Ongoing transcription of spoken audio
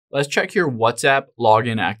Let's check your WhatsApp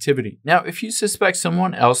login activity. Now, if you suspect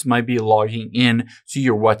someone else might be logging in to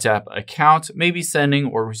your WhatsApp account, maybe sending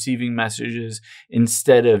or receiving messages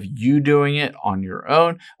instead of you doing it on your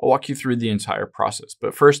own, I'll walk you through the entire process.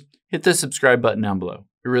 But first, hit the subscribe button down below.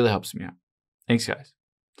 It really helps me out. Thanks, guys.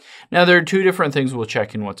 Now, there are two different things we'll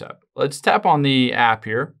check in WhatsApp. Let's tap on the app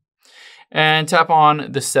here and tap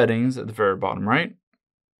on the settings at the very bottom right.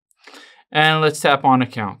 And let's tap on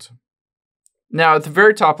account. Now, at the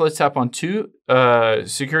very top, let's tap on two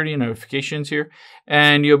security notifications here,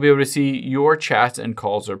 and you'll be able to see your chats and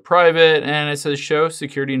calls are private, and it says show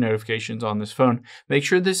security notifications on this phone. Make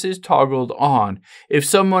sure this is toggled on. If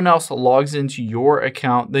someone else logs into your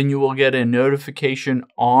account, then you will get a notification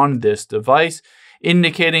on this device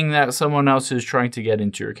indicating that someone else is trying to get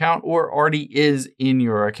into your account or already is in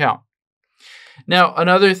your account. Now,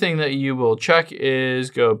 another thing that you will check is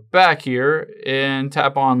go back here and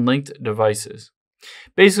tap on linked devices.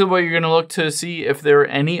 Basically, what you're going to look to see if there are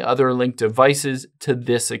any other linked devices to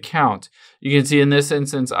this account. You can see in this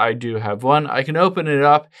instance, I do have one. I can open it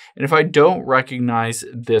up, and if I don't recognize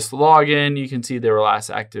this login, you can see they were last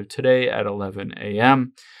active today at 11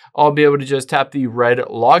 a.m. I'll be able to just tap the red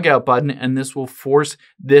logout button, and this will force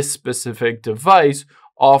this specific device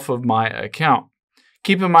off of my account.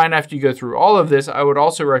 Keep in mind, after you go through all of this, I would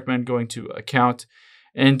also recommend going to account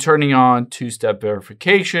and turning on two-step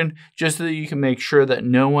verification just so that you can make sure that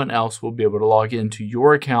no one else will be able to log into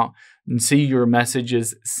your account and see your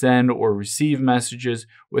messages, send or receive messages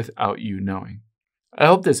without you knowing. I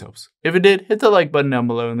hope this helps. If it did, hit the like button down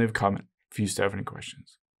below and leave a comment if you still have any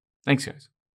questions. Thanks, guys.